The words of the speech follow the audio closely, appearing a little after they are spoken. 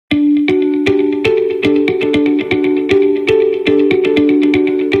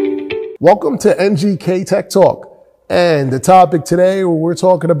Welcome to NGK Tech Talk. And the topic today we're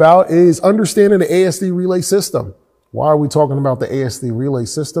talking about is understanding the ASD relay system. Why are we talking about the ASD relay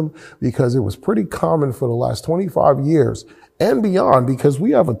system? Because it was pretty common for the last 25 years and beyond, because we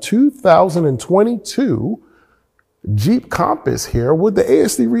have a 2022 Jeep Compass here with the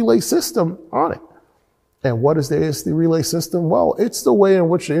ASD relay system on it. And what is the ASD relay system? Well, it's the way in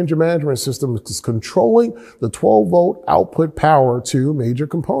which the engine management system is controlling the 12-volt output power to major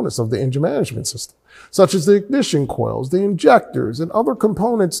components of the engine management system, such as the ignition coils, the injectors, and other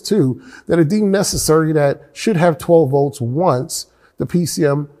components too that are deemed necessary that should have 12 volts once the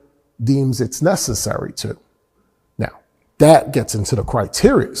PCM deems it's necessary to. Now, that gets into the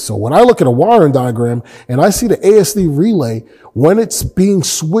criteria. So when I look at a wiring diagram and I see the ASD relay, when it's being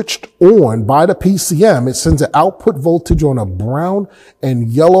switched on by the PCM, it sends an output voltage on a brown and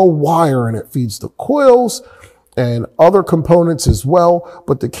yellow wire, and it feeds the coils and other components as well.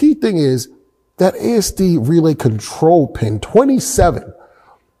 But the key thing is that ASD relay control pin 27.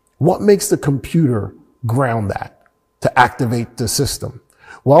 What makes the computer ground that to activate the system?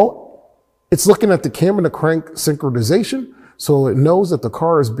 Well, it's looking at the cam and the crank synchronization, so it knows that the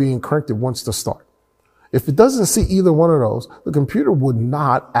car is being cranked, it wants to start. If it doesn't see either one of those, the computer would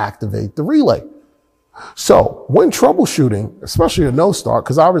not activate the relay. So when troubleshooting, especially a no start,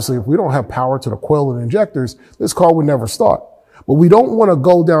 because obviously if we don't have power to the coil and injectors, this car would never start. But we don't want to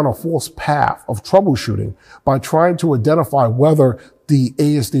go down a false path of troubleshooting by trying to identify whether the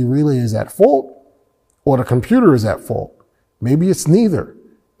ASD relay is at fault or the computer is at fault. Maybe it's neither.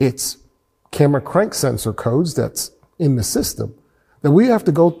 It's camera crank sensor codes that's in the system. Then we have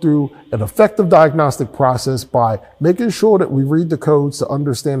to go through an effective diagnostic process by making sure that we read the codes to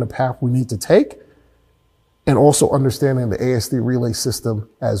understand the path we need to take, and also understanding the ASD relay system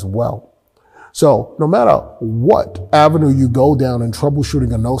as well. So no matter what avenue you go down in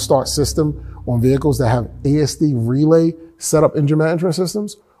troubleshooting a no-start system on vehicles that have ASD relay setup engine management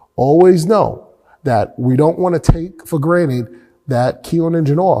systems, always know that we don't want to take for granted that key on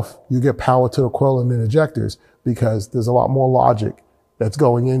engine off, you get power to the coil and the injectors, because there's a lot more logic that's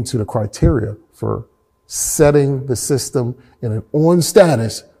going into the criteria for setting the system in an on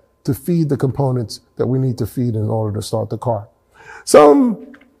status to feed the components that we need to feed in order to start the car.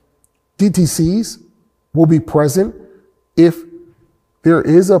 Some DTCs will be present if there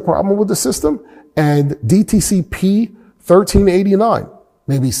is a problem with the system, and DTC P1389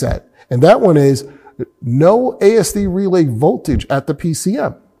 may be set. And that one is no ASD relay voltage at the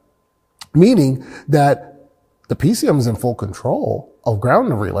PCM, meaning that the PCM is in full control of grounding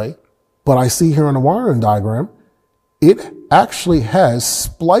the relay, but I see here on the wiring diagram, it actually has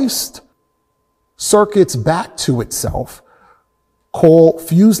spliced circuits back to itself called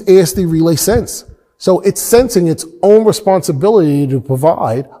fused ASD relay sense. So it's sensing its own responsibility to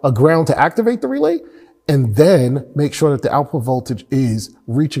provide a ground to activate the relay and then make sure that the output voltage is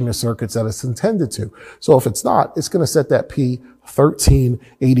reaching the circuits that it's intended to. So if it's not, it's going to set that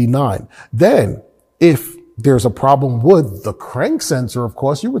P1389. Then if there's a problem with the crank sensor, of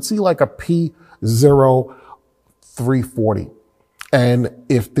course, you would see like a P0340. And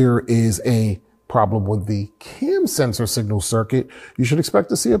if there is a problem with the cam sensor signal circuit, you should expect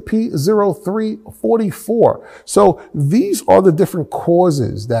to see a P0344. So these are the different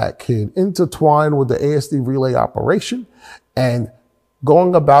causes that can intertwine with the ASD relay operation, and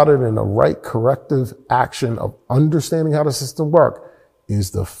going about it in the right corrective action of understanding how the system works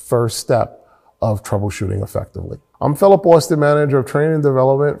is the first step of troubleshooting effectively. I'm Philip Austin, Manager of Training and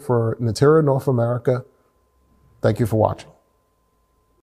Development for Niterra North America. Thank you for watching.